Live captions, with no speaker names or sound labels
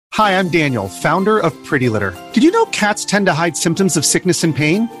Hi, I'm Daniel, founder of Pretty Litter. Did you know cats tend to hide symptoms of sickness and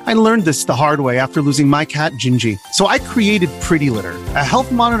pain? I learned this the hard way after losing my cat, Gingy. So I created Pretty Litter, a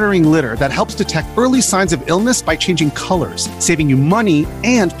health monitoring litter that helps detect early signs of illness by changing colors, saving you money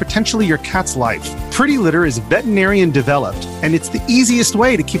and potentially your cat's life. Pretty Litter is veterinarian developed, and it's the easiest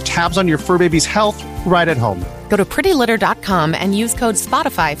way to keep tabs on your fur baby's health right at home. Go to prettylitter.com and use code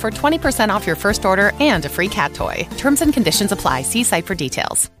SPOTIFY for 20% off your first order and a free cat toy. Terms and conditions apply. See site for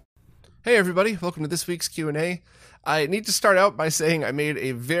details. Hey everybody, welcome to this week's Q&A. I need to start out by saying I made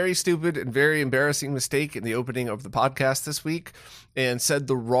a very stupid and very embarrassing mistake in the opening of the podcast this week and said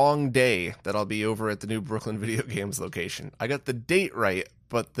the wrong day that I'll be over at the new Brooklyn Video Games location. I got the date right,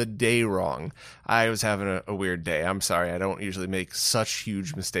 but the day wrong. I was having a weird day. I'm sorry, I don't usually make such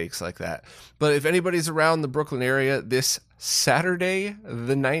huge mistakes like that. But if anybody's around the Brooklyn area this Saturday,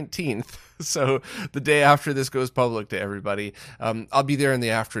 the 19th, so the day after this goes public to everybody, I'll be there in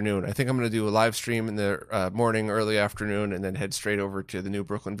the afternoon. I think I'm going to do a live stream in the morning, early afternoon, and then head straight over to the new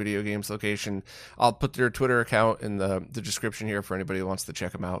Brooklyn Video Games location. I'll put their Twitter account in the description here for anybody who wants to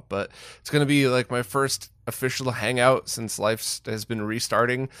check them out. But it's going to be like my first official hangout since life has been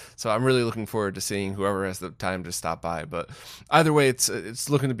restarting, so I'm really looking forward to seeing whoever has the time to stop by. But either way, it's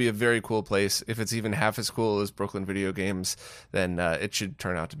looking to be a very cool place. If it's even half as cool as Brooklyn Video Games, then it should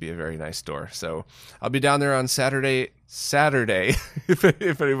turn out to be a very nice store. So I'll be down there on Saturday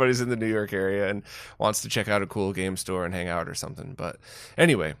if anybody's in the New York area and wants to check out a cool game store and hang out or something. But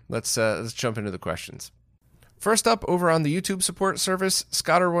anyway, let's jump into the questions. First up, over on the YouTube support service,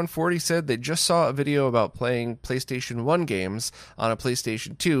 Scotter140 said they just saw a video about playing PlayStation 1 games on a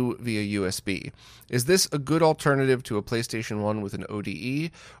PlayStation 2 via USB. Is this a good alternative to a PlayStation 1 with an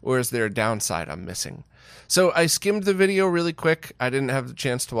ODE, or is there a downside I'm missing? So I skimmed the video really quick. I didn't have the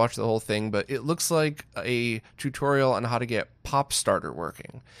chance to watch the whole thing, but it looks like a tutorial on how to get PopStarter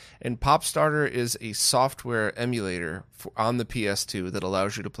working. And PopStarter is a software emulator on the PS2 that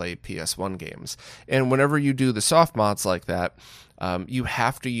allows you to play PS1 games. And whenever you do the soft mods like that, you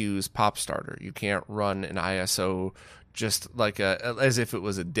have to use PopStarter. You can't run an ISO just like as if it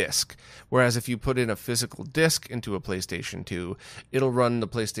was a disc. Whereas if you put in a physical disc into a PlayStation 2, it'll run the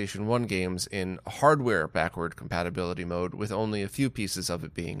PlayStation 1 games in hardware backward compatibility mode with only a few pieces of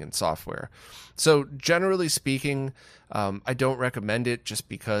it being in software. So generally speaking, I don't recommend it just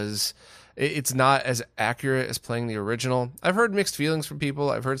because it's not as accurate as playing the original. I've heard mixed feelings from people.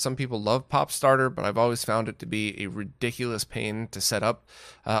 I've heard some people love PopStarter, but I've always found it to be a ridiculous pain to set up.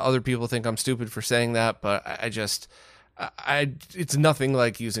 Other people think I'm stupid for saying that, but it's nothing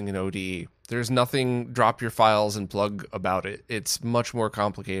like using an ODE. There's nothing drop your files and plug about it. It's much more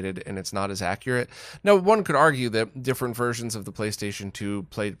complicated and it's not as accurate. Now, one could argue that different versions of the PlayStation 2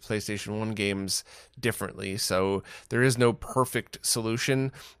 played PlayStation 1 games differently, so there is no perfect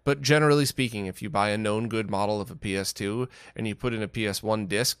solution. But generally speaking, if you buy a known good model of a PS2 and you put in a PS1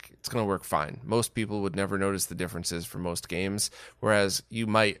 disc, it's going to work fine. Most people would never notice the differences for most games, whereas you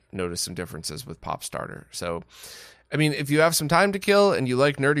might notice some differences with PopStarter. So I mean, if you have some time to kill and you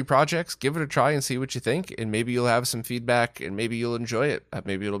like nerdy projects, give it a try and see what you think, and maybe you'll have some feedback and maybe you'll enjoy it.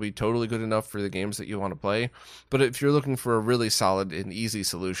 Maybe it'll be totally good enough for the games that you want to play. But if you're looking for a really solid and easy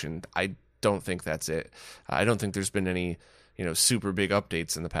solution, I don't think that's it. I don't think there's been any, super big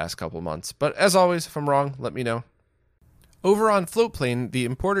updates in the past couple months. But as always, if I'm wrong, let me know. Over on Floatplane, the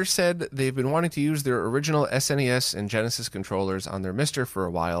importer said they've been wanting to use their original SNES and Genesis controllers on their Mister for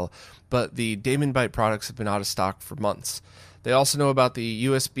a while, but the Damon Byte products have been out of stock for months. They also know about the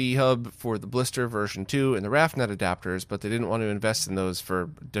USB hub for the Blister version 2 and the RAFnet adapters, but they didn't want to invest in those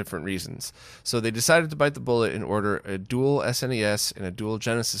for different reasons. So they decided to bite the bullet and order a dual SNES and a dual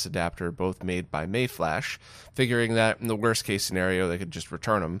Genesis adapter, both made by Mayflash, figuring that in the worst case scenario they could just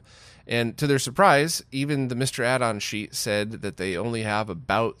return them. And to their surprise, even the Mr. Add-on sheet said that they only have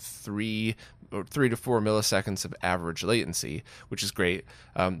about 3 to 4 milliseconds of average latency, which is great.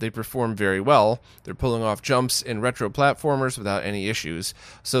 They perform very well. They're pulling off jumps in retro platformers without any issues.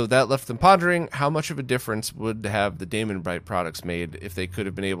 So that left them pondering how much of a difference would have the Damon Byte products made if they could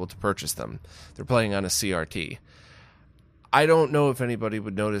have been able to purchase them. They're playing on a CRT. I don't know if anybody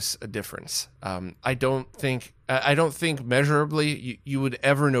would notice a difference. I don't think measurably you would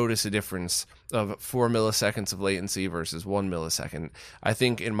ever notice a difference of 4 milliseconds of latency versus 1 millisecond. I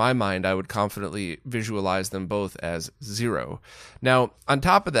think in my mind, I would confidently visualize them both as 0. Now, on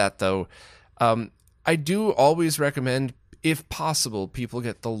top of that, though, I do always recommend, if possible, people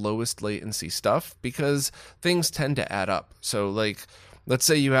get the lowest latency stuff because things tend to add up. So, like, let's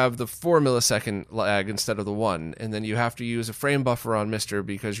say you have the 4 millisecond lag instead of the 1, and then you have to use a frame buffer on Myster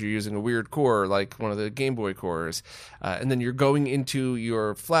because you're using a weird core like one of the Game Boy cores, and then you're going into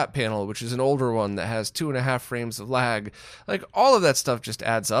your flat panel, which is an older one that has 2.5 frames of lag. Like, all of that stuff just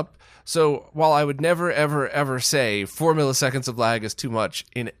adds up. So while I would never, ever, ever say 4 milliseconds of lag is too much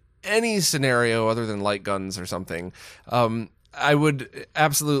in any scenario other than light guns or something, I would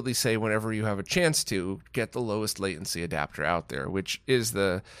absolutely say whenever you have a chance to, get the lowest latency adapter out there, which is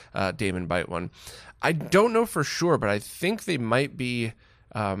the Damon Byte one. I don't know for sure, but I think they might be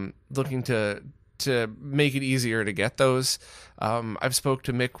looking to make it easier to get those. I've spoke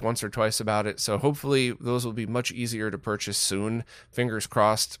to Mick once or twice about it, so hopefully those will be much easier to purchase soon. Fingers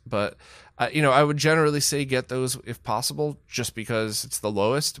crossed. But I would generally say get those if possible, just because it's the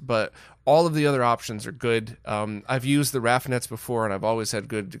lowest. But all of the other options are good. I've used the Raffinets before, and I've always had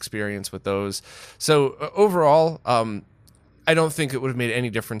good experience with those. So overall, I don't think it would have made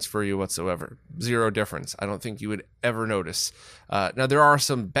any difference for you whatsoever. Zero difference. I don't think you would ever notice. Now, there are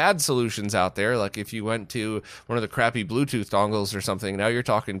some bad solutions out there, like if you went to one of the crappy Bluetooth dongles or something, now you're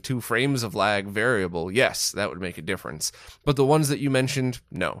talking 2 frames of lag variable. Yes, that would make a difference. But the ones that you mentioned,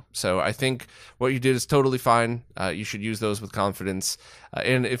 no. So I think what you did is totally fine. You should use those with confidence.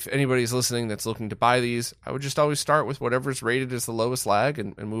 And if anybody's listening that's looking to buy these, I would just always start with whatever's rated as the lowest lag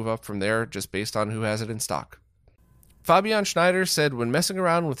and move up from there just based on who has it in stock. Fabian Schneider said, when messing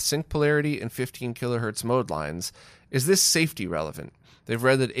around with sync polarity and 15 kilohertz mode lines, is this safety relevant? They've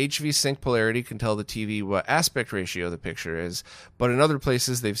read that HV sync polarity can tell the TV what aspect ratio the picture is, but in other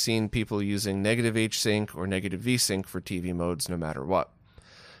places they've seen people using negative H sync or negative V sync for TV modes no matter what.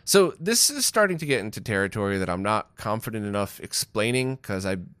 So this is starting to get into territory that I'm not confident enough explaining because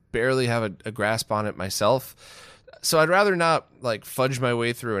I barely have a grasp on it myself. So I'd rather not fudge my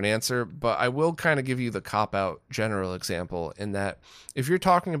way through an answer, but I will kind of give you the cop-out general example in that if you're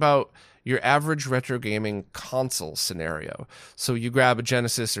talking about your average retro gaming console scenario, so you grab a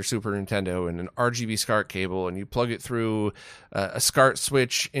Genesis or Super Nintendo and an RGB SCART cable and you plug it through a SCART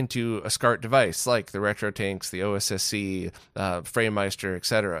switch into a SCART device like the RetroTinks, the OSSC, FrameMeister,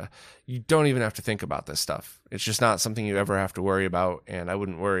 etc. You don't even have to think about this stuff. It's just not something you ever have to worry about, and I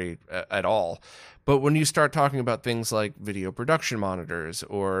wouldn't worry at all. But when you start talking about things like video production monitors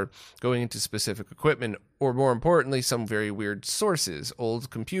or going into specific equipment, or more importantly, some very weird sources,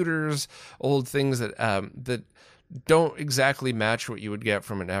 old computers, old things that that don't exactly match what you would get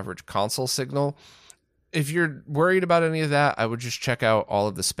from an average console signal, if you're worried about any of that, I would just check out all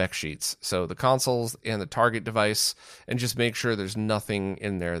of the spec sheets. So the consoles and the target device, and just make sure there's nothing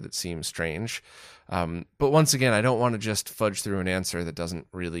in there that seems strange. But once again, I don't want to just fudge through an answer that doesn't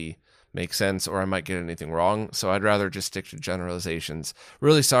really make sense, or I might get anything wrong. So I'd rather just stick to generalizations.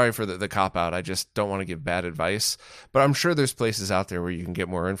 Really sorry for the cop-out. I just don't want to give bad advice. But I'm sure there's places out there where you can get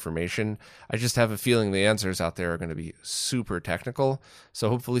more information. I just have a feeling the answers out there are going to be super technical. So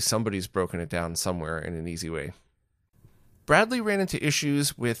hopefully somebody's broken it down somewhere in an easy way. Bradley ran into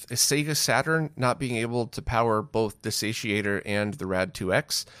issues with a Sega Saturn not being able to power both the Satiator and the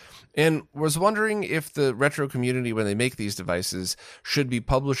Rad2X, and was wondering if the retro community, when they make these devices, should be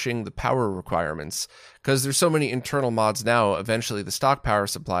publishing the power requirements, because there's so many internal mods now, eventually the stock power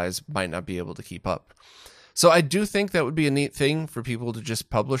supplies might not be able to keep up. So I do think that would be a neat thing for people to just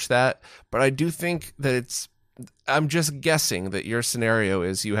publish that, but I do think that I'm just guessing that your scenario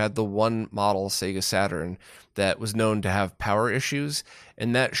is you had the one model Sega Saturn that was known to have power issues,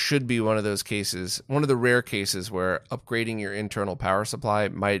 and that should be one of those cases, one of the rare cases where upgrading your internal power supply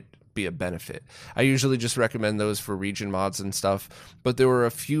might be a benefit. I usually just recommend those for region mods and stuff, but there were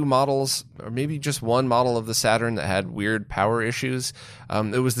a few models, or maybe just one model of the Saturn that had weird power issues.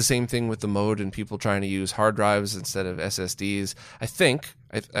 It was the same thing with the mode and people trying to use hard drives instead of SSDs.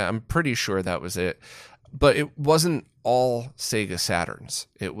 I'm pretty sure that was it. But it wasn't all Sega Saturns.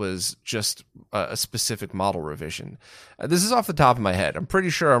 It was just a specific model revision. This is off the top of my head. I'm pretty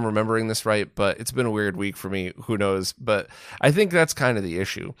sure I'm remembering this right, but it's been a weird week for me. Who knows? But I think that's kind of the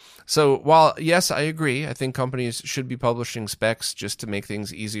issue. So while, yes, I agree, I think companies should be publishing specs just to make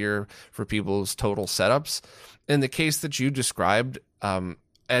things easier for people's total setups. In the case that you described,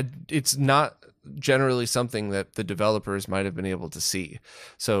 it's not generally something that the developers might have been able to see.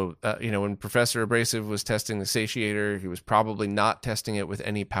 So, when Professor Abrasive was testing the Satiator, he was probably not testing it with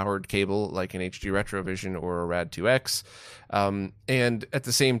any powered cable like an HD Retrovision or a Rad2X. And at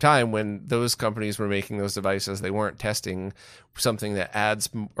the same time, when those companies were making those devices, they weren't testing something that adds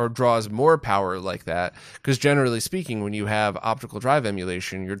or draws more power like that. Because generally speaking, when you have optical drive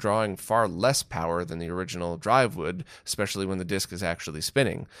emulation, you're drawing far less power than the original drive would, especially when the disk is actually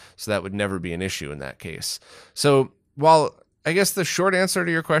spinning. So that would never be an issue in that case. So while I guess the short answer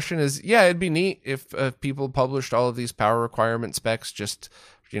to your question is, yeah, it'd be neat if people published all of these power requirement specs just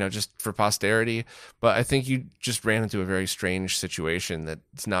for posterity. But I think you just ran into a very strange situation that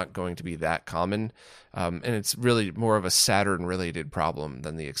it's not going to be that common. And it's really more of a Saturn-related problem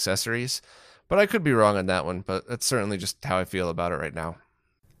than the accessories. But I could be wrong on that one, but that's certainly just how I feel about it right now.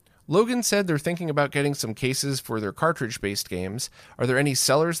 Logan said they're thinking about getting some cases for their cartridge-based games. Are there any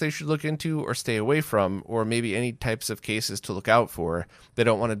sellers they should look into or stay away from, or maybe any types of cases to look out for? They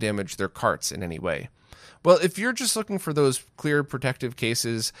don't want to damage their carts in any way. Well, if you're just looking for those clear protective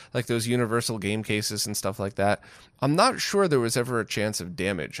cases, like those universal game cases and stuff like that, I'm not sure there was ever a chance of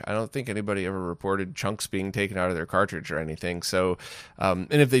damage. I don't think anybody ever reported chunks being taken out of their cartridge or anything. So,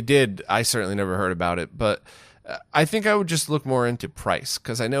 and if they did, I certainly never heard about it. But I think I would just look more into price,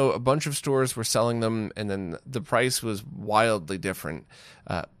 because I know a bunch of stores were selling them and then the price was wildly different.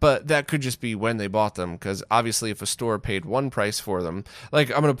 But that could just be when they bought them, because obviously if a store paid one price for them, like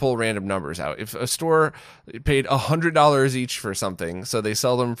I'm going to pull random numbers out. If a store paid $100 each for something, so they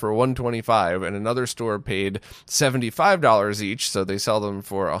sell them for $125, and another store paid $75 each, so they sell them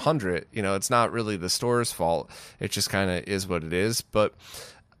for $100, it's not really the store's fault. It just kind of is what it is. But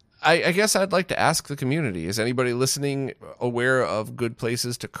I guess I'd like to ask the community, is anybody listening aware of good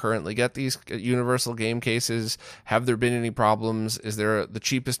places to currently get these universal game cases? Have there been any problems? Is there the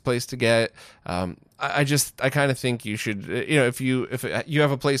cheapest place to get? I kind of think you should, if you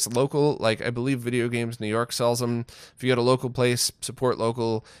have a place local, like I believe Video Games New York sells them. If you got a local place, support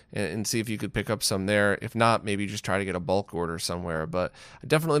local and see if you could pick up some there. If not, maybe just try to get a bulk order somewhere. But I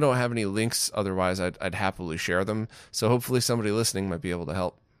definitely don't have any links. Otherwise, I'd happily share them. So hopefully somebody listening might be able to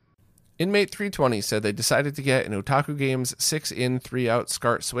help. Inmate 320 said they decided to get an Otaku Games 6-in, 3-out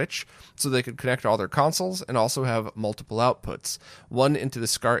SCART switch so they could connect all their consoles and also have multiple outputs. One into the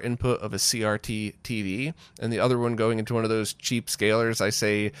SCART input of a CRT TV, and the other one going into one of those cheap scalers I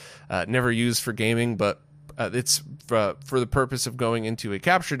say never used for gaming, but it's for the purpose of going into a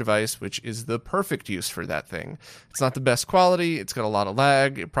capture device, which is the perfect use for that thing. It's not the best quality, it's got a lot of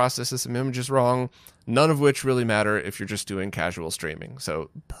lag, it processes some images wrong, none of which really matter if you're just doing casual streaming.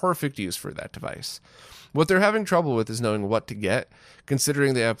 So perfect use for that device. What they're having trouble with is knowing what to get,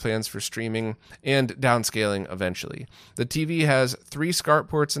 considering they have plans for streaming and downscaling eventually. The TV has 3 SCART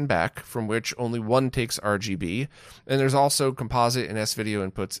ports in back, from which only one takes RGB, and there's also composite and S-video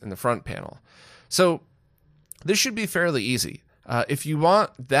inputs in the front panel. So this should be fairly easy. If you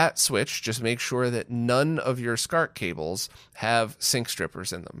want that switch, just make sure that none of your SCART cables have sync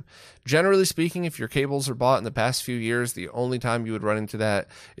strippers in them. Generally speaking, if your cables are bought in the past few years, the only time you would run into that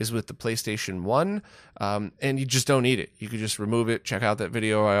is with the PlayStation 1, and you just don't need it. You could just remove it. Check out that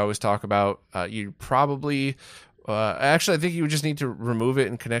video I always talk about. You probably... Actually, I think you would just need to remove it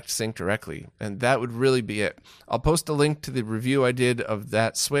and connect sync directly, and that would really be it. I'll post a link to the review I did of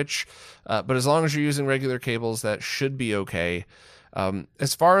that switch, but as long as you're using regular cables, that should be okay.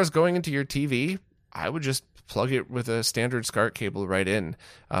 As far as going into your TV, I would just plug it with a standard SCART cable right in.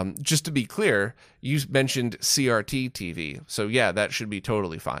 Just to be clear, you mentioned CRT TV, so yeah, that should be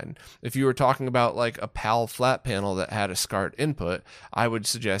totally fine. If you were talking about like a PAL flat panel that had a SCART input, I would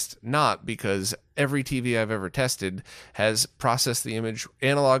suggest not, because every TV I've ever tested has processed the image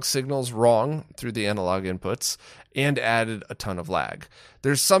analog signals wrong through the analog inputs and added a ton of lag.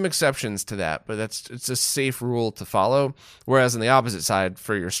 There's some exceptions to that, but it's a safe rule to follow. Whereas on the opposite side,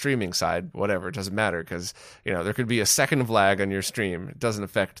 for your streaming side, whatever, it doesn't matter, because there could be a second of lag on your stream. It doesn't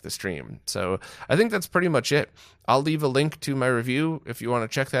affect the stream. So I think that's pretty much it. I'll leave a link to my review if you want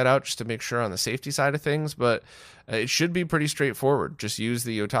to check that out, just to make sure on the safety side of things, but it should be pretty straightforward. Just use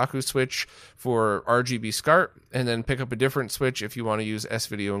the Otaku switch for RGB SCART, and then pick up a different switch if you want to use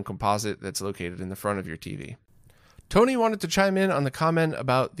S-video and composite that's located in the front of your TV. Tony wanted to chime in on the comment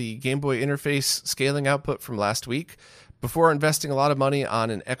about the Game Boy interface scaling output from last week. Before investing a lot of money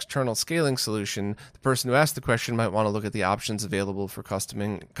on an external scaling solution, the person who asked the question might want to look at the options available for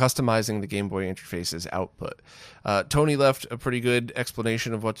customizing the Game Boy interface's output. Tony left a pretty good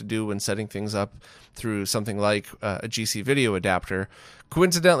explanation of what to do when setting things up through something like a GC video adapter.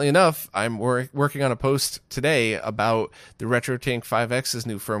 Coincidentally enough, I'm working on a post today about the RetroTank 5X's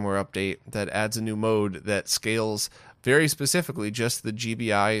new firmware update that adds a new mode that scales very specifically just the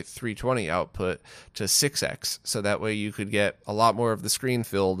GBI 320 output to 6x, so that way you could get a lot more of the screen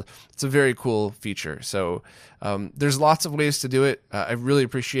filled. It's a very cool feature. So there's lots of ways to do it. I really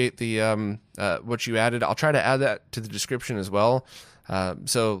appreciate the what you added. I'll try to add that to the description as well.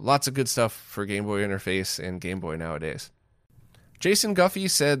 So lots of good stuff for Game Boy interface and Game Boy nowadays. Jason Guffey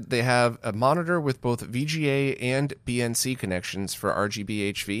said they have a monitor with both VGA and BNC connections for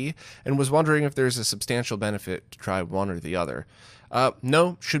RGB HV and was wondering if there's a substantial benefit to try one or the other.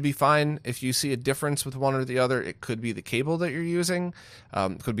 No, should be fine. If you see a difference with one or the other, it could be the cable that you're using,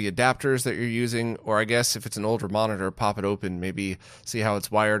 could be adapters that you're using, or I guess if it's an older monitor, pop it open, maybe see how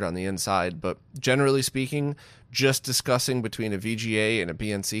it's wired on the inside. But generally speaking, just discussing between a VGA and a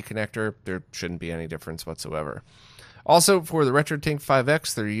BNC connector, there shouldn't be any difference whatsoever. Also, for the RetroTink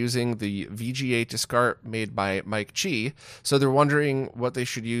 5X, they're using the VGA to SCART made by Mike Chi, so they're wondering what they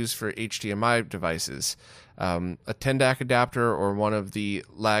should use for HDMI devices. A 10 DAC adapter or one of the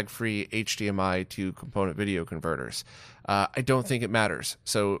lag-free HDMI to component video converters. I don't think it matters.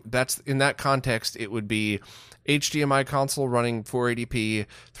 So that's in that context, it would be HDMI console running 480p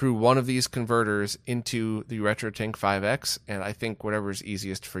through one of these converters into the RetroTink 5X, and I think whatever's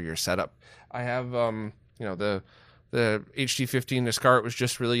easiest for your setup. I have, the HD15 to SCART was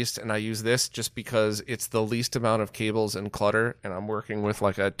just released, and I use this just because it's the least amount of cables and clutter, and I'm working with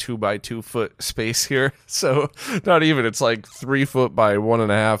like a 2x2 foot space here. So not even, it's like 3 foot by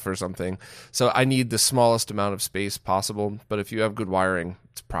 1.5 or something. So I need the smallest amount of space possible, but if you have good wiring,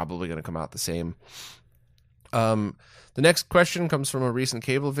 it's probably going to come out the same. The next question comes from a recent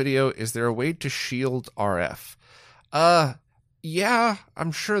cable video. Is there a way to shield RF? Yeah,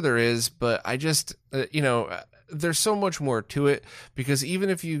 I'm sure there is, but I just, there's so much more to it, because even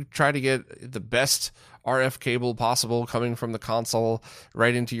if you try to get the best RF cable possible coming from the console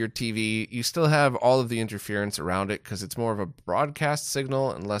right into your TV, you still have all of the interference around it because it's more of a broadcast signal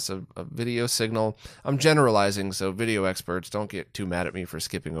and less of a video signal. I'm generalizing, so video experts, don't get too mad at me for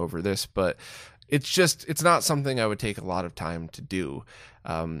skipping over this, but it's not something I would take a lot of time to do.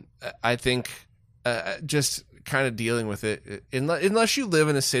 I think just kind of dealing with it, unless you live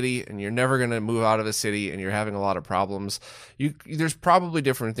in a city and you're never going to move out of a city and you're having a lot of problems, there's probably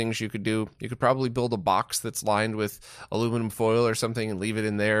different things you could do. You could probably build a box that's lined with aluminum foil or something and leave it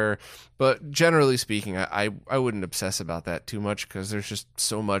in there. But generally speaking, I wouldn't obsess about that too much, because there's just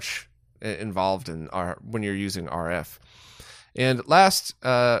so much involved in when you're using RF. And last,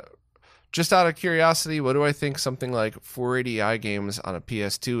 just out of curiosity, what do I think something like 480i games on a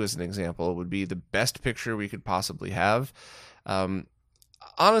PS2, as an example, would be the best picture we could possibly have?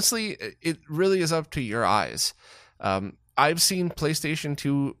 Honestly, it really is up to your eyes. I've seen PlayStation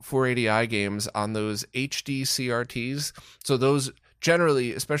 2 480i games on those HD CRTs. So those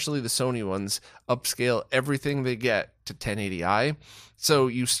generally, especially the Sony ones, upscale everything they get to 1080i. So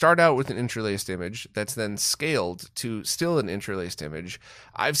you start out with an interlaced image that's then scaled to still an interlaced image.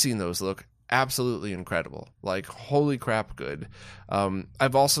 I've seen those look absolutely incredible, like holy crap good.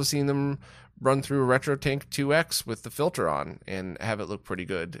 I've also seen them run through RetroTink 2X with the filter on and have it look pretty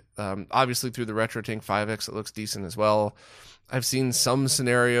good. Obviously through the RetroTink 5X it looks decent as well. I've seen some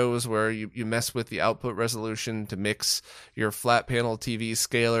scenarios where you mess with the output resolution to mix your flat panel TV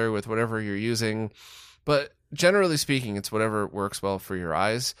scaler with whatever you're using. But generally speaking, it's whatever works well for your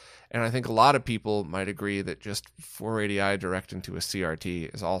eyes. And I think a lot of people might agree that just 480i direct into a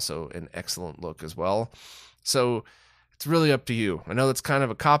CRT is also an excellent look as well. So it's really up to you. I know that's kind of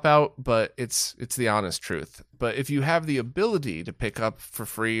a cop-out, but it's the honest truth. But if you have the ability to pick up for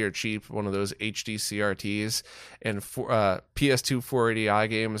free or cheap one of those HD CRTs, and PS2 480i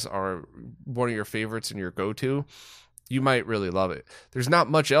games are one of your favorites and your go-to, you might really love it. There's not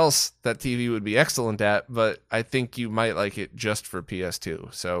much else that TV would be excellent at, but I think you might like it just for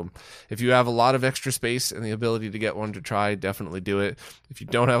PS2. So if you have a lot of extra space and the ability to get one to try, definitely do it. If you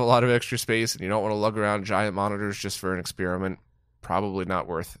don't have a lot of extra space and you don't want to lug around giant monitors just for an experiment, probably not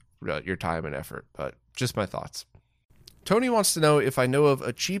worth your time and effort, but just my thoughts. Tony wants to know if I know of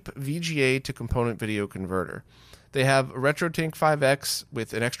a cheap VGA to component video converter. They have a RetroTink 5X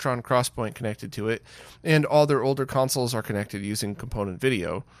with an Extron Crosspoint connected to it, and all their older consoles are connected using component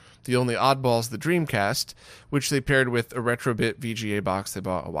video. The only oddball is the Dreamcast, which they paired with a Retrobit VGA box they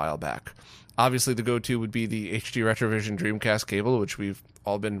bought a while back. Obviously, the go-to would be the HD Retrovision Dreamcast cable, which we've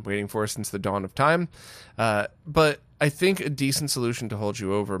all been waiting for since the dawn of time. But I think a decent solution to hold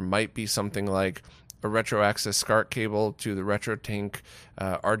you over might be something like a RetroAccess SCART cable to the RetroTink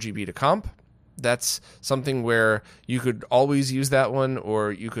RGB to comp. That's something where you could always use that one,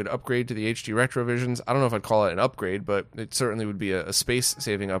 or you could upgrade to the HD Retrovisions. I don't know if I'd call it an upgrade, but it certainly would be a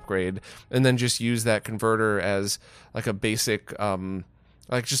space-saving upgrade, and then just use that converter as like a basic,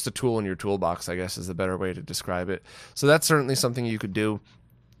 like just a tool in your toolbox, I guess is the better way to describe it. So that's certainly something you could do.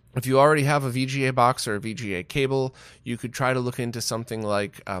 If you already have a VGA box or a VGA cable, you could try to look into something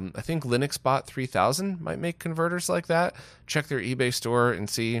like, I think LinuxBot 3000 might make converters like that. Check their eBay store and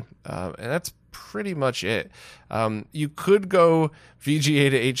see. And that's pretty much it. You could go VGA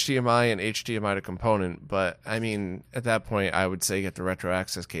to HDMI and HDMI to component, but I mean, at that point, I would say get the retro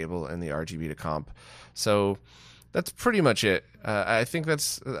access cable and the RGB to comp. So that's pretty much it. I think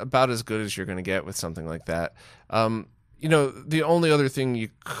that's about as good as you're going to get with something like that. The only other thing you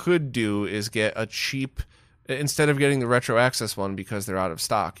could do is get a cheap, instead of getting the retro access one because they're out of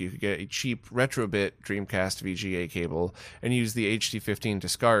stock, you could get a cheap Retrobit Dreamcast VGA cable and use the HD15 to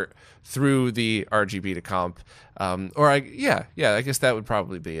SCART through the RGB to comp. I guess that would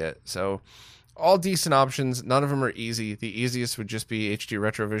probably be it. So all decent options. None of them are easy. The easiest would just be HD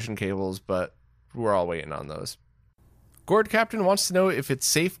Retrovision cables, but we're all waiting on those. Gourd Captain wants to know if it's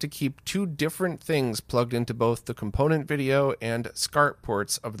safe to keep two different things plugged into both the component video and SCART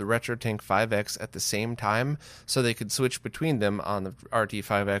ports of the RetroTink 5X at the same time so they could switch between them on the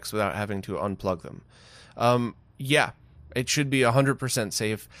RT5X without having to unplug them. Yeah, it should be 100%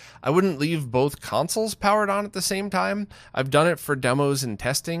 safe. I wouldn't leave both consoles powered on at the same time. I've done it for demos and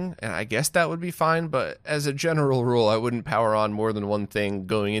testing, and I guess that would be fine, but as a general rule, I wouldn't power on more than one thing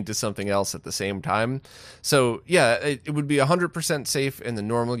going into something else at the same time. So yeah, it would be 100% safe in the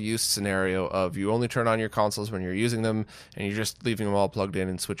normal use scenario of you only turn on your consoles when you're using them, and you're just leaving them all plugged in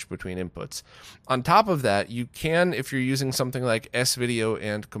and switch between inputs. On top of that, you can, if you're using something like S-Video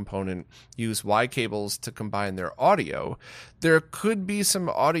and Component, use Y cables to combine their audio. There could be some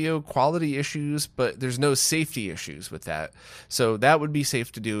audio quality issues, but there's no safety issues with that. So that would be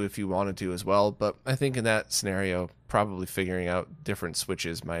safe to do if you wanted to as well. But I think in that scenario, probably figuring out different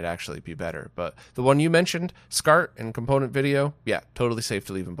switches might actually be better. But the one you mentioned, SCART and component video, yeah, totally safe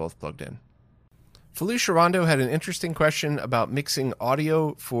to leave them both plugged in. Felicia Rondo had an interesting question about mixing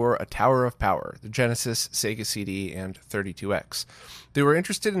audio for a Tower of Power, the Genesis, Sega CD, and 32X. They were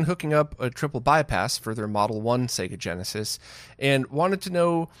interested in hooking up a triple bypass for their Model 1 Sega Genesis and wanted to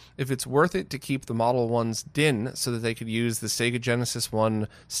know if it's worth it to keep the Model 1's DIN so that they could use the Sega Genesis 1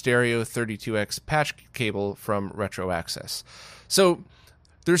 stereo 32X patch cable from Retro Access. So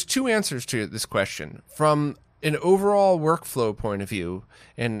there's two answers to this question. From an overall workflow point of view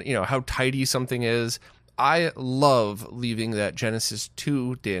and how tidy something is, I love leaving that Genesis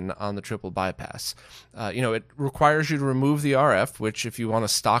 2 DIN on the triple bypass. It requires you to remove the RF, which if you want a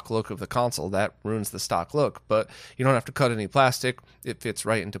stock look of the console, that ruins the stock look, but you don't have to cut any plastic. It fits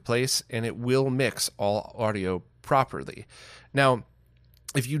right into place and it will mix all audio properly. Now,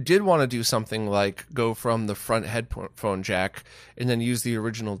 if you did want to do something like go from the front headphone jack and then use the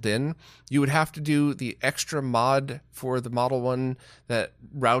original DIN, you would have to do the extra mod for the Model 1 that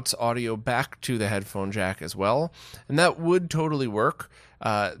routes audio back to the headphone jack as well. And that would totally work.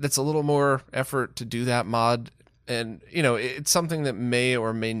 That's a little more effort to do that mod. And, it's something that may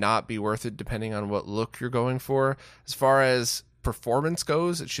or may not be worth it depending on what look you're going for. As far as performance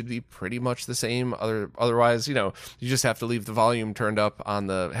goes, it should be pretty much the same. Otherwise, you just have to leave the volume turned up on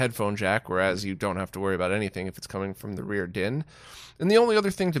the headphone jack, whereas you don't have to worry about anything if it's coming from the rear DIN. And the only other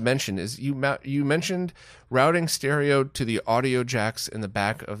thing to mention is you mentioned routing stereo to the audio jacks in the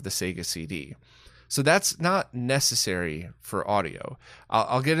back of the Sega CD. So that's not necessary for audio.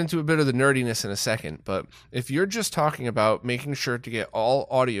 I'll get into a bit of the nerdiness in a second, but if you're just talking about making sure to get all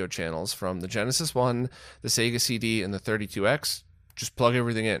audio channels from the Genesis 1, the Sega CD, and the 32X, just plug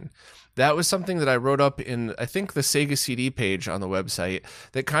everything in. That was something that I wrote up in, I think, the Sega CD page on the website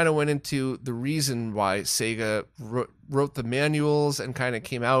that kind of went into the reason why Sega wrote the manuals and kind of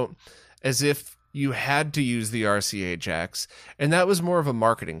came out as if you had to use the RCA jacks, and that was more of a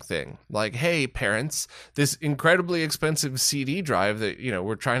marketing thing. Like, hey, parents, this incredibly expensive CD drive that,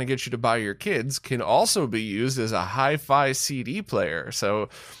 we're trying to get you to buy your kids can also be used as a hi-fi CD player. So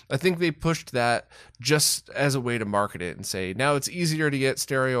I think they pushed that just as a way to market it and say, now it's easier to get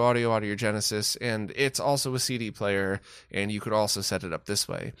stereo audio out of your Genesis, and it's also a CD player, and you could also set it up this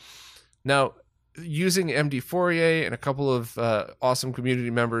way. Now, using MD Fourier and a couple of awesome community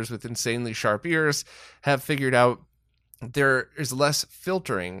members with insanely sharp ears have figured out there is less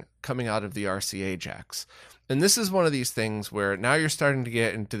filtering coming out of the RCA jacks. And this is one of these things where now you're starting to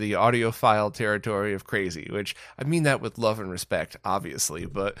get into the audiophile territory of crazy, which I mean that with love and respect, obviously.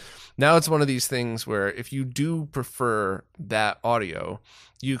 But now it's one of these things where if you do prefer that audio,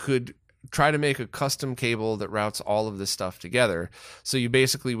 you could try to make a custom cable that routes all of this stuff together. So you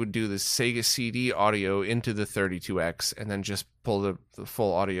basically would do the Sega CD audio into the 32X and then just pull the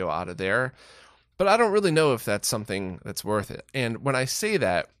full audio out of there. But I don't really know if that's something that's worth it. And when I say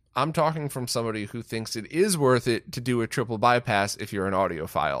that, I'm talking from somebody who thinks it is worth it to do a triple bypass if you're an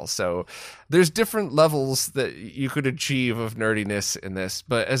audiophile. So there's different levels that you could achieve of nerdiness in this.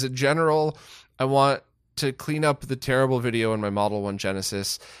 But as a general, I want to clean up the terrible video in my Model 1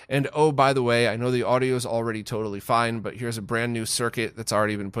 Genesis. And oh, by the way, I know the audio is already totally fine, but here's a brand new circuit that's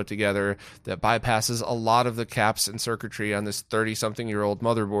already been put together that bypasses a lot of the caps and circuitry on this 30-something-year-old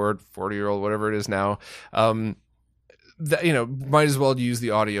motherboard, 40-year-old, whatever it is now. Might as well use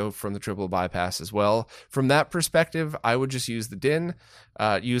the audio from the triple bypass as well. From that perspective, I would just use the DIN,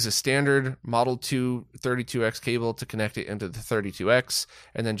 use a standard Model 2 32X cable to connect it into the 32X,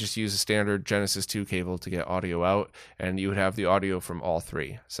 and then just use a standard Genesis 2 cable to get audio out, and you would have the audio from all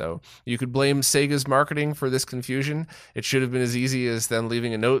three. So you could blame Sega's marketing for this confusion. It should have been as easy as them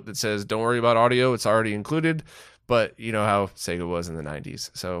leaving a note that says, don't worry about audio, it's already included. But you know how Sega was in the 90s.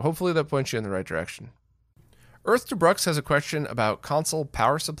 So hopefully that points you in the right direction. Earth to Brooks has a question about console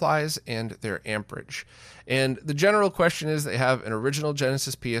power supplies and their amperage. And the general question is they have an original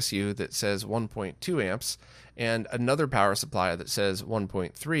Genesis PSU that says 1.2 amps and another power supply that says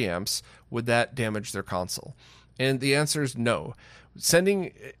 1.3 amps. Would that damage their console? And the answer is no.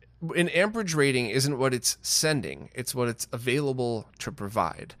 Sending an amperage rating isn't what it's sending, it's what it's available to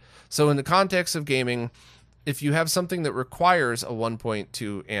provide. So in the context of gaming, if you have something that requires a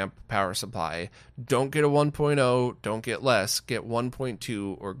 1.2 amp power supply, don't get a 1.0, don't get less, get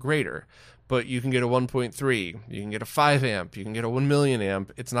 1.2 or greater. But you can get a 1.3, you can get a 5 amp, you can get a 1 million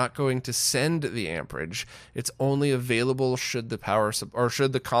amp. It's not going to send the amperage. It's only available should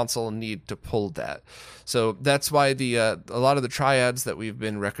the console need to pull that. So that's why a lot of the triads that we've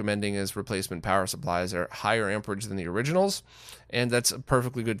been recommending as replacement power supplies are higher amperage than the originals, and that's a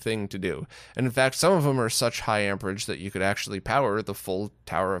perfectly good thing to do. And in fact, some of them are such high amperage that you could actually power the full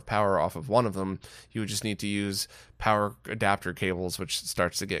tower of power off of one of them. You would just need to use power adapter cables, which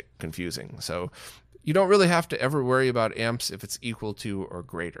starts to get confusing. So you don't really have to ever worry about amps if it's equal to or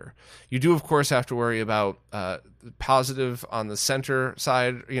greater. You do, of course, have to worry about positive on the center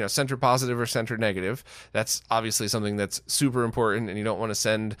side, center positive or center negative. That's obviously something that's super important, and you don't want to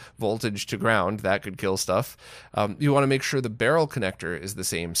send voltage to ground. That could kill stuff. You want to make sure the barrel connector is the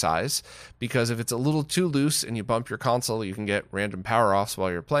same size, because if it's a little too loose and you bump your console, you can get random power offs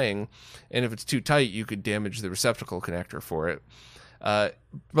while you're playing. And if it's too tight, you could damage the receptacle connector for it.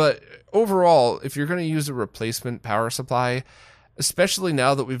 But overall, if you're going to use a replacement power supply, especially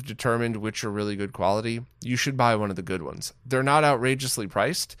now that we've determined which are really good quality, you should buy one of the good ones. They're not outrageously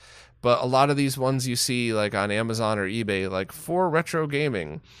priced, but a lot of these ones you see like on Amazon or eBay, like for retro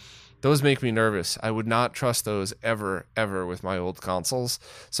gaming, those make me nervous. I would not trust those ever with my old consoles.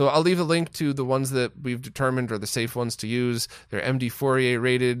 So I'll leave a link to the ones that we've determined are the safe ones to use. They're MD Fourier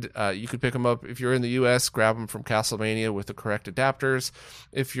rated. You could pick them up if you're in the US, grab them from Castlemania with the correct adapters.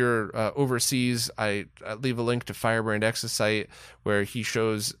 If you're overseas, I leave a link to Firebrand X's site where he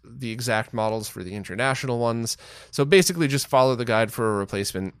shows the exact models for the international ones. So basically just follow the guide for a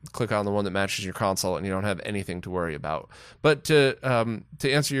replacement, click on the one that matches your console, and you don't have anything to worry about. But to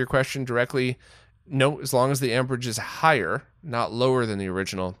answer your question directly, no, as long as the amperage is higher, not lower than the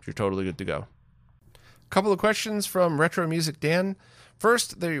original, you're totally good to go. A couple of questions from Retro Music Dan.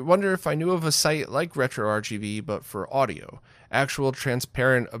 First, they wonder if I knew of a site like Retro RGB, but for audio. Actual,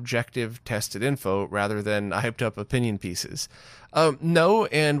 transparent, objective, tested info rather than hyped up opinion pieces. No,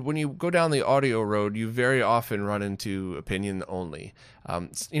 and when you go down the audio road, you very often run into opinion only.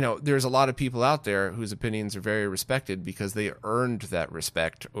 There's a lot of people out there whose opinions are very respected because they earned that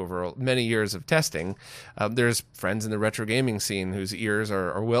respect over many years of testing. There's friends in the retro gaming scene whose ears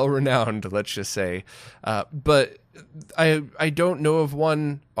are well renowned, let's just say. But I don't know of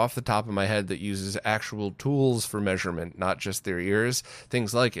one off the top of my head that uses actual tools for measurement, not just their ears,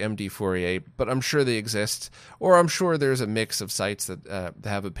 things like MD Fourier, but I'm sure they exist, or I'm sure there's a mix of sites that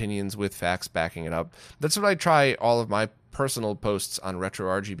have opinions with facts backing it up. That's what I try all of my personal posts on Retro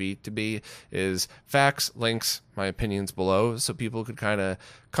RGB to be, is facts, links, my opinions below, so people could kind of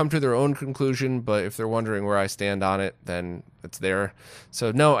come to their own conclusion, but if they're wondering where I stand on it, then it's there.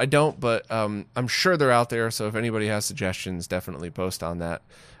 So no, I don't, but I'm sure they're out there, so if anybody has suggestions, definitely post on that.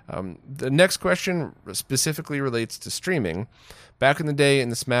 The next question specifically relates to streaming. Back in the day in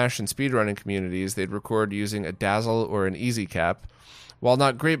the Smash and speedrunning communities, they'd record using a Dazzle or an EasyCap. While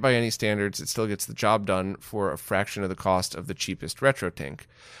not great by any standards, it still gets the job done for a fraction of the cost of the cheapest RetroTink.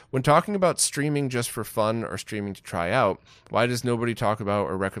 When talking about streaming just for fun or streaming to try out, why does nobody talk about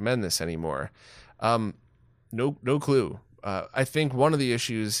or recommend this anymore? No clue. I think one of the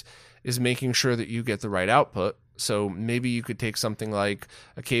issues is making sure that you get the right output. So maybe you could take something like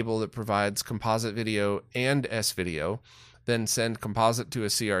a cable that provides composite video and S-video, then send composite to a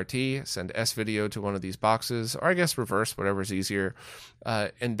CRT, send S-Video to one of these boxes, or I guess reverse, whatever's easier,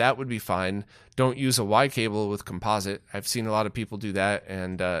 and that would be fine. Don't use a Y cable with composite. I've seen a lot of people do that,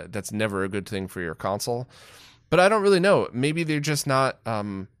 and that's never a good thing for your console. But I don't really know. Maybe they're just not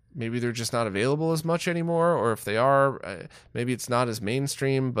available as much anymore, or if they are, maybe it's not as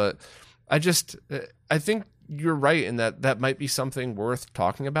mainstream. But I think you're right in that might be something worth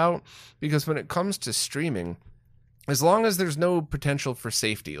talking about, because when it comes to streaming, as long as there's no potential for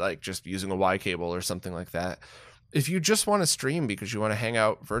safety, like just using a Y cable or something like that, if you just want to stream because you want to hang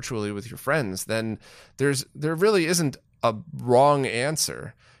out virtually with your friends, then there really isn't a wrong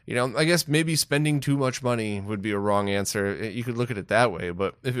answer. I guess maybe spending too much money would be a wrong answer. You could look at it that way,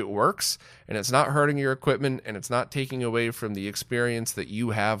 but if it works and it's not hurting your equipment and it's not taking away from the experience that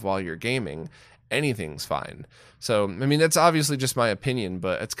you have while you're gaming, anything's fine. So, I mean, that's obviously just my opinion,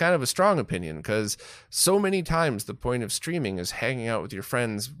 but it's kind of a strong opinion, because so many times the point of streaming is hanging out with your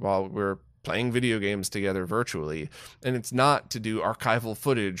friends while we're playing video games together virtually, and it's not to do archival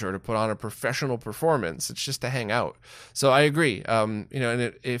footage or to put on a professional performance. It's just to hang out. So I agree. And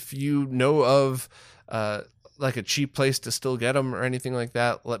if you know of like a cheap place to still get them or anything like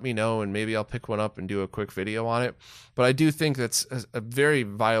that, let me know, and maybe I'll pick one up and do a quick video on it. But I do think that's a very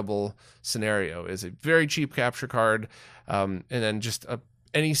viable scenario, is a very cheap capture card, and then just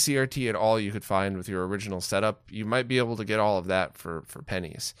any CRT at all you could find with your original setup. You might be able to get all of that for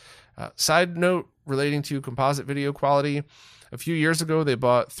pennies. Side note relating to composite video quality: a few years ago, they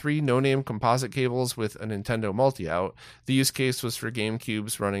bought 3 no-name composite cables with a Nintendo multi-out. The use case was for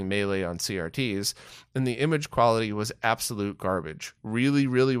GameCubes running Melee on CRTs, and the image quality was absolute garbage. Really,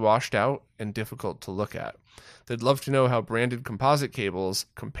 really washed out and difficult to look at. They'd love to know how branded composite cables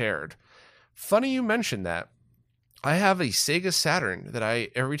compared. Funny you mentioned that. I have a Sega Saturn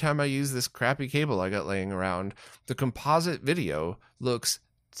that every time I use this crappy cable I got laying around, the composite video looks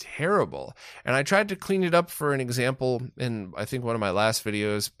terrible. And I tried to clean it up for an example in, I think, one of my last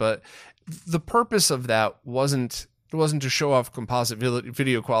videos, but the purpose of that wasn't to show off composite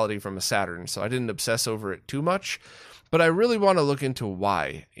video quality from a Saturn, so I didn't obsess over it too much. But I really want to look into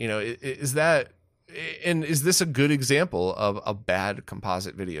why. Is this a good example of a bad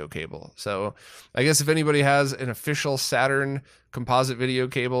composite video cable? So I guess if anybody has an official Saturn composite video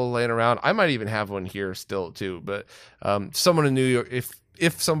cable laying around, I might even have one here still too, but someone in New York,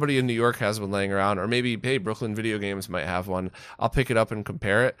 if somebody in New York has one laying around, or maybe, hey, Brooklyn Video Games might have one, I'll pick it up and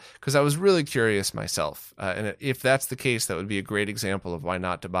compare it, because I was really curious myself. And if that's the case, that would be a great example of why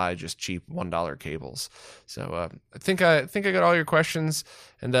not to buy just cheap $1 cables. So I think I got all your questions,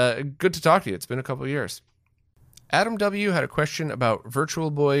 and good to talk to you. It's been a couple of years. Adam W. had a question about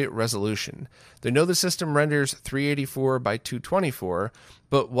Virtual Boy resolution. They know the system renders 384 by 224,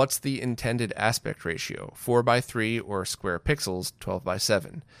 but what's the intended aspect ratio? 4 by 3 or square pixels, 12 by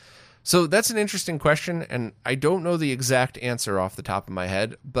 7? So that's an interesting question, and I don't know the exact answer off the top of my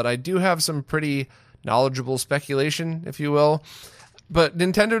head, but I do have some pretty knowledgeable speculation, if you will. But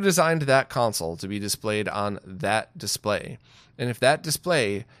Nintendo designed that console to be displayed on that display. And if that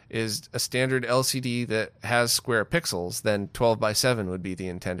display is a standard LCD that has square pixels, then 12 by 7 would be the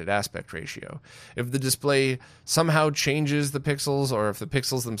intended aspect ratio. If the display somehow changes the pixels, or if the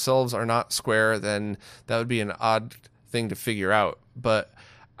pixels themselves are not square, then that would be an odd thing to figure out. But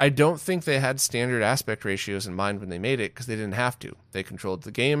I don't think they had standard aspect ratios in mind when they made it, because they didn't have to. They controlled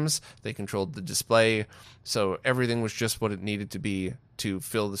the games, they controlled the display, so everything was just what it needed to be to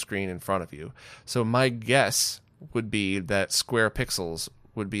fill the screen in front of you. So my guess would be that square pixels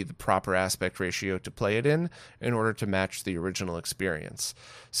would be the proper aspect ratio to play it in order to match the original experience.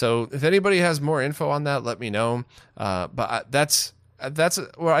 So if anybody has more info on that, let me know. But that's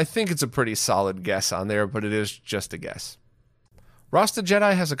well, I think it's a pretty solid guess on there, but it is just a guess. Rasta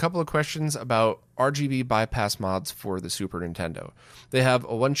Jedi has a couple of questions about RGB bypass mods for the Super Nintendo. They have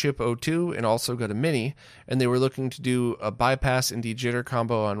a one-chip O2 and also got a Mini, and they were looking to do a bypass and de-jitter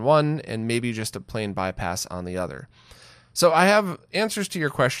combo on one, and maybe just a plain bypass on the other. So I have answers to your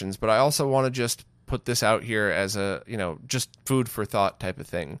questions, but I also want to just put this out here as a, just food for thought type of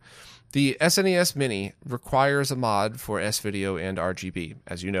thing. The SNES Mini requires a mod for S-Video and RGB.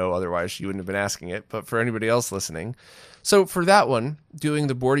 As you know, otherwise you wouldn't have been asking it, but for anybody else listening. So for that one, doing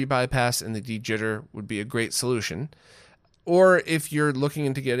the Bordy bypass and the de-jitter would be a great solution. Or if you're looking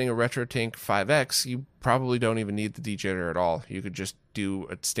into getting a RetroTink 5X, you probably don't even need the dejitter at all. You could just do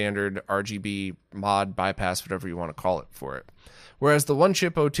a standard RGB mod bypass, whatever you want to call it, for it. Whereas the One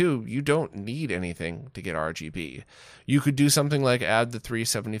Chip O2, you don't need anything to get RGB. You could do something like add the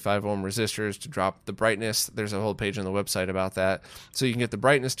 375 ohm resistors to drop the brightness. There's a whole page on the website about that. So you can get the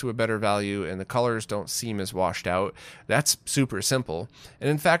brightness to a better value and the colors don't seem as washed out. That's super simple. And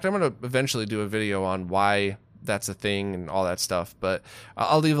in fact, I'm going to eventually do a video on why that's a thing and all that stuff, but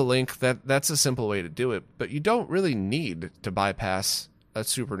I'll leave a link. That's a simple way to do it, but you don't really need to bypass a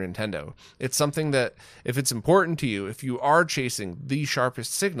Super Nintendo. It's something that, if it's important to you, if you are chasing the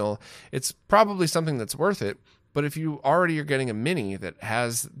sharpest signal, it's probably something that's worth it. But if you already are getting a Mini that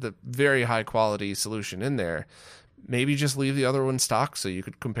has the very high quality solution in there, maybe just leave the other one stock so you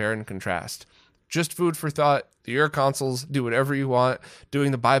could compare and contrast. Just food for thought. Your consoles, do whatever you want.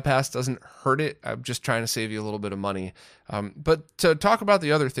 Doing the bypass doesn't hurt it. I'm just trying to save you a little bit of money. But to talk about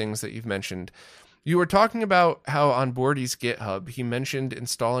the other things that you've mentioned, you were talking about how on Bordy's GitHub, he mentioned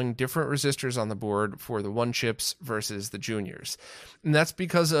installing different resistors on the board for the One Chips versus the Juniors. And that's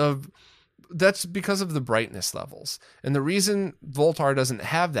because of the brightness levels. And the reason Voltar doesn't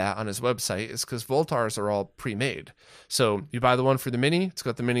have that on his website is because Voltars are all pre-made. So you buy the one for the Mini, it's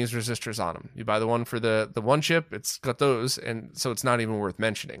got the Mini's resistors on them. You buy the one for the One Chip, it's got those, and so it's not even worth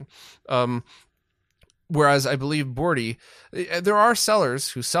mentioning. Whereas I believe Bordy, there are sellers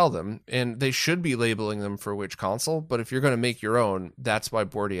who sell them, and they should be labeling them for which console. But if you're going to make your own, that's why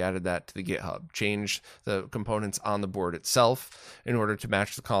Bordy added that to the GitHub. Change the components on the board itself in order to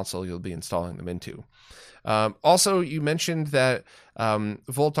match the console you'll be installing them into. Also, you mentioned that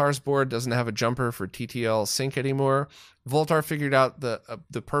Voltar's board doesn't have a jumper for TTL sync anymore. Voltar figured out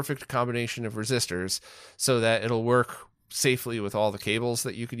the perfect combination of resistors so that it'll work safely with all the cables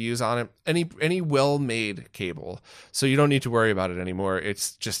that you could use on it. Any well-made cable. So you don't need to worry about it anymore.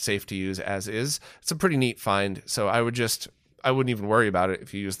 It's just safe to use as is. It's a pretty neat find. So I wouldn't even worry about it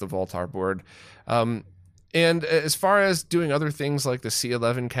if you use the Voltar board. And as far as doing other things like the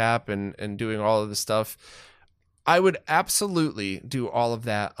C11 cap and doing all of the stuff, I would absolutely do all of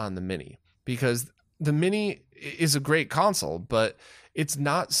that on the Mini, because the Mini is a great console, but it's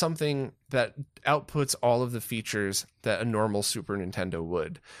not something that outputs all of the features that a normal Super Nintendo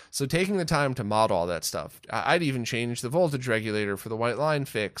would. So taking the time to mod all that stuff, I'd even change the voltage regulator for the white line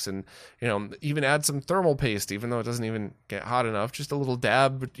fix, and even add some thermal paste, even though it doesn't even get hot enough, just a little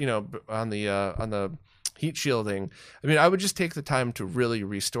dab, on the heat shielding. I mean, I would just take the time to really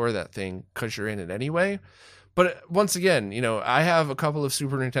restore that thing because you're in it anyway. But once again, I have a couple of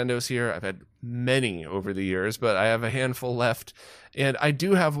Super Nintendos here. I've had many over the years, but I have a handful left. And I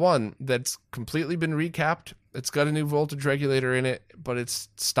do have one that's completely been recapped. It's got a new voltage regulator in it, but it's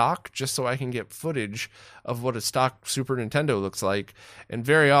stock just so I can get footage of what a stock Super Nintendo looks like. And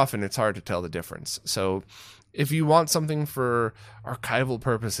very often it's hard to tell the difference. So if you want something for archival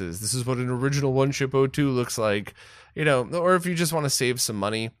purposes, this is what an original One Chip O2 looks like, or if you just want to save some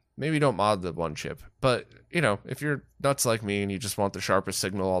money, maybe don't mod the One Chip. But, if you're nuts like me and you just want the sharpest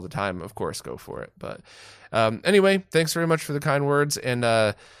signal all the time, of course, go for it. But anyway, thanks very much for the kind words.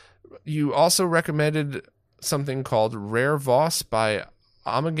 And you also recommended something called Rare Voss by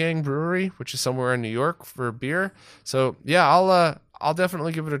Amagang Brewery, which is somewhere in New York for beer. So, yeah, I'll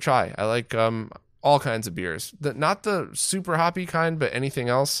definitely give it a try. I like all kinds of beers. Not the super hoppy kind, but anything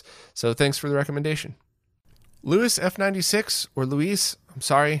else. So thanks for the recommendation. Louis F96 or Luis, I'm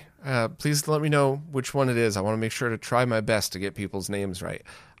sorry. Please let me know which one it is. I want to make sure to try my best to get people's names right.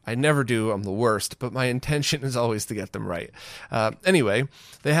 I never do. I'm the worst, but my intention is always to get them right. Anyway,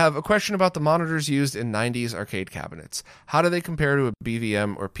 they have a question about the monitors used in 90s arcade cabinets. How do they compare to a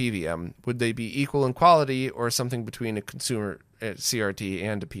BVM or PVM? Would they be equal in quality or something between a consumer CRT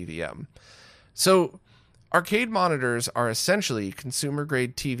and a PVM? So arcade monitors are essentially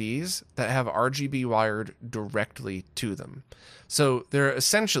consumer-grade TVs that have RGB wired directly to them. So they're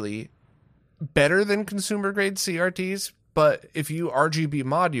essentially better than consumer-grade CRTs, but if you RGB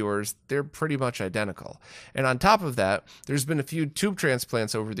mod yours, they're pretty much identical. And on top of that, there's been a few tube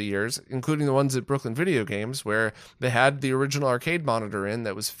transplants over the years, including the ones at Brooklyn Video Games, where they had the original arcade monitor in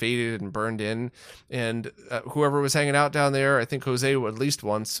that was faded and burned in. And whoever was hanging out down there, I think Jose at least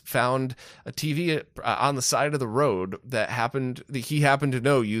once, found a TV on the side of the road that he happened to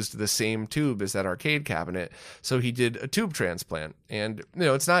know used the same tube as that arcade cabinet. So he did a tube transplant. And,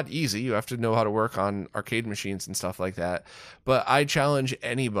 it's not easy. You have to know how to work on arcade machines and stuff like that. But I challenge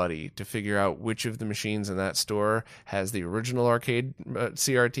anybody to figure out which of the machines in that store has the original arcade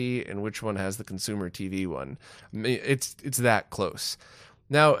CRT and which one has the consumer TV one. It's that close.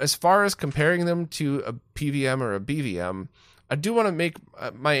 Now, as far as comparing them to a PVM or a BVM, I do want to make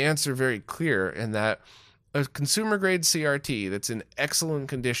my answer very clear in that a consumer grade CRT that's in excellent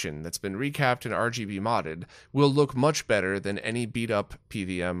condition, that's been recapped and RGB modded, will look much better than any beat up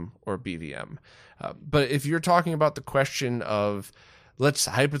PVM or BVM. But if you're talking about the question of, let's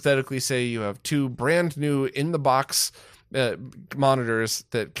hypothetically say you have two brand new in the box monitors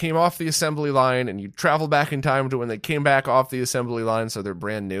that came off the assembly line, and you travel back in time to when they came back off the assembly line, so they're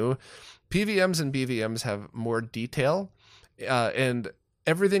brand new. PVMs and BVMs have more detail, and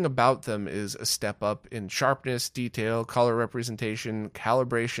everything about them is a step up in sharpness, detail, color representation,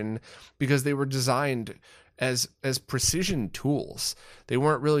 calibration, because they were designed as precision tools. They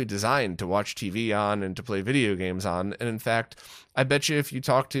weren't really designed to watch TV on and to play video games on. And in fact, I bet you if you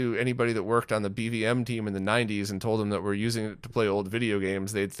talk to anybody that worked on the BVM team in the 90s and told them that we're using it to play old video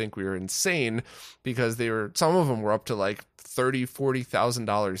games, they'd think we were insane, because some of them were up to like $30,000,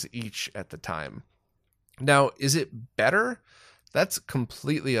 $40,000 each at the time. Now, is it better? That's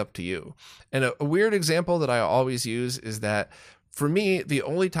completely up to you. And a weird example that I always use is that for me, the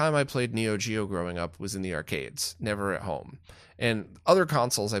only time I played Neo Geo growing up was in the arcades, never at home. And other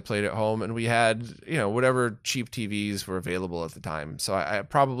consoles I played at home, and we had, whatever cheap TVs were available at the time. So I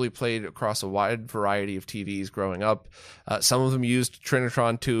probably played across a wide variety of TVs growing up. Some of them used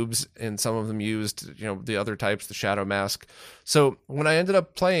Trinitron tubes, and some of them used, the other types, the Shadow Mask. So when I ended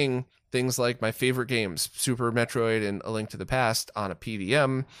up playing things like my favorite games, Super Metroid and A Link to the Past on a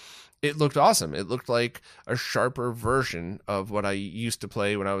PVM, it looked awesome. It looked like a sharper version of what I used to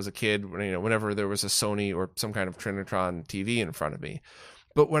play when I was a kid, whenever there was a Sony or some kind of Trinitron TV in front of me.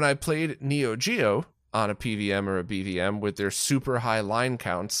 But when I played Neo Geo on a PVM or a BVM with their super high line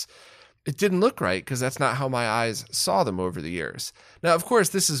counts, it didn't look right, because that's not how my eyes saw them over the years. Now, of course,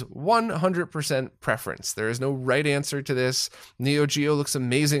 this is 100% preference. There is no right answer to this. Neo Geo looks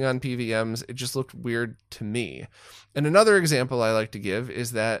amazing on PVMs. It just looked weird to me. And another example I like to give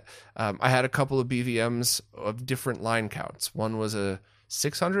is that I had a couple of BVMs of different line counts. One was a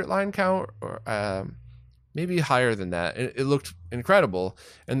 600 line count, or maybe higher than that. It looked incredible.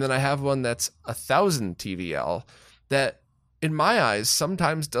 And then I have one that's 1000 TVL that, in my eyes,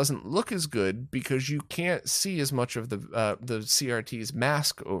 sometimes doesn't look as good because you can't see as much of the CRT's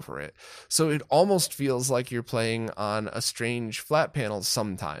mask over it. So it almost feels like you're playing on a strange flat panel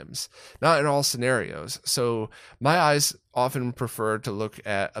sometimes, not in all scenarios. So my eyes often prefer to look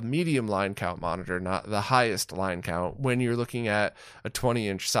at a medium line count monitor, not the highest line count, when you're looking at a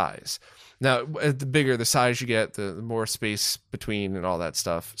 20-inch size. Now, the bigger the size you get, the more space between and all that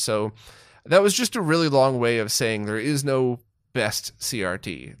stuff. So that was just a really long way of saying there is no best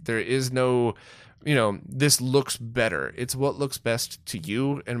CRT. There is no, this looks better. It's what looks best to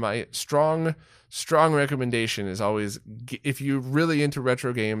you. And my strong recommendation is always, if you're really into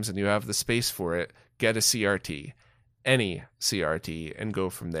retro games and you have the space for it, get a CRT, any CRT, and go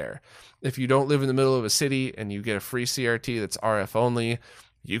from there. If you don't live in the middle of a city and you get a free CRT that's RF only,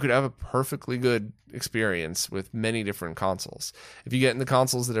 you could have a perfectly good experience with many different consoles. If you get into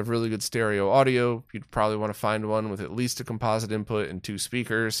consoles that have really good stereo audio, you'd probably want to find one with at least a composite input and 2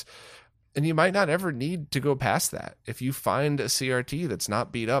 speakers. And you might not ever need to go past that. If you find a CRT that's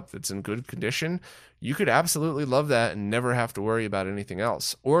not beat up, that's in good condition, you could absolutely love that and never have to worry about anything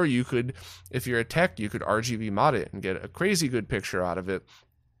else. Or you could, if you're a tech, you could RGB mod it and get a crazy good picture out of it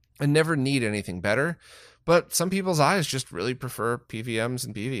and never need anything better. But some people's eyes just really prefer PVMs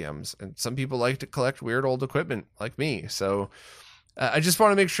and BVMs, and some people like to collect weird old equipment like me. So I just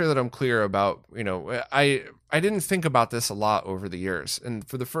want to make sure that I'm clear about, I didn't think about this a lot over the years. And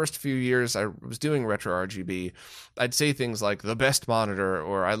for the first few years I was doing retro RGB, I'd say things like the best monitor,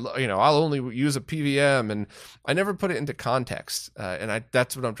 or I'll only use a PVM, and I never put it into context. And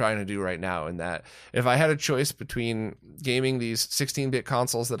that's what I'm trying to do right now. In that, if I had a choice between gaming these 16-bit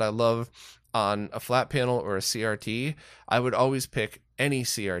consoles that I love on a flat panel or a CRT, I would always pick any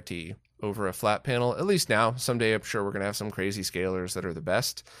CRT over a flat panel, at least now. Someday I'm sure we're going to have some crazy scalers that are the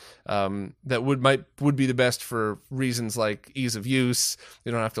best, that would be the best for reasons like ease of use.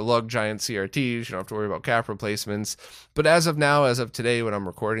 You don't have to lug giant CRTs, you don't have to worry about cap replacements. But as of now, as of today when I'm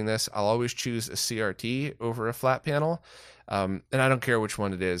recording this, I'll always choose a CRT over a flat panel. And I don't care which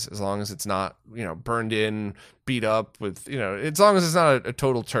one it is, as long as it's not, burned in, beat up with, as long as it's not a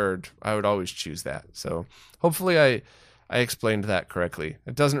total turd, I would always choose that. So hopefully I explained that correctly.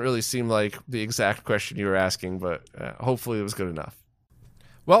 It doesn't really seem like the exact question you were asking, but hopefully it was good enough.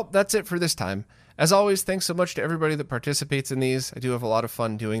 Well, that's it for this time. As always, thanks so much to everybody that participates in these. I do have a lot of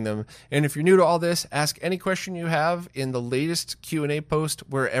fun doing them. And if you're new to all this, ask any question you have in the latest Q&A post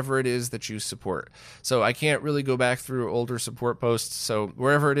wherever it is that you support. So I can't really go back through older support posts. So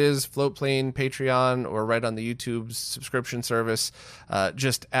wherever it is, Floatplane, Patreon, or right on the YouTube subscription service,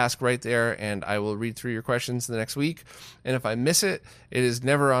 just ask right there and I will read through your questions the next week. And if I miss it, it is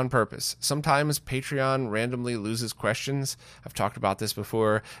never on purpose. Sometimes Patreon randomly loses questions. I've talked about this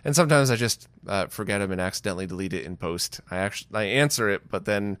before. And sometimes I just forget them and accidentally delete it in post. I answer it, but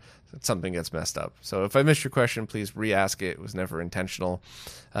then something gets messed up. So if I missed your question, please re-ask it. It was never intentional.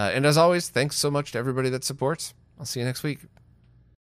 And as always, thanks so much to everybody that supports. I'll see you next week.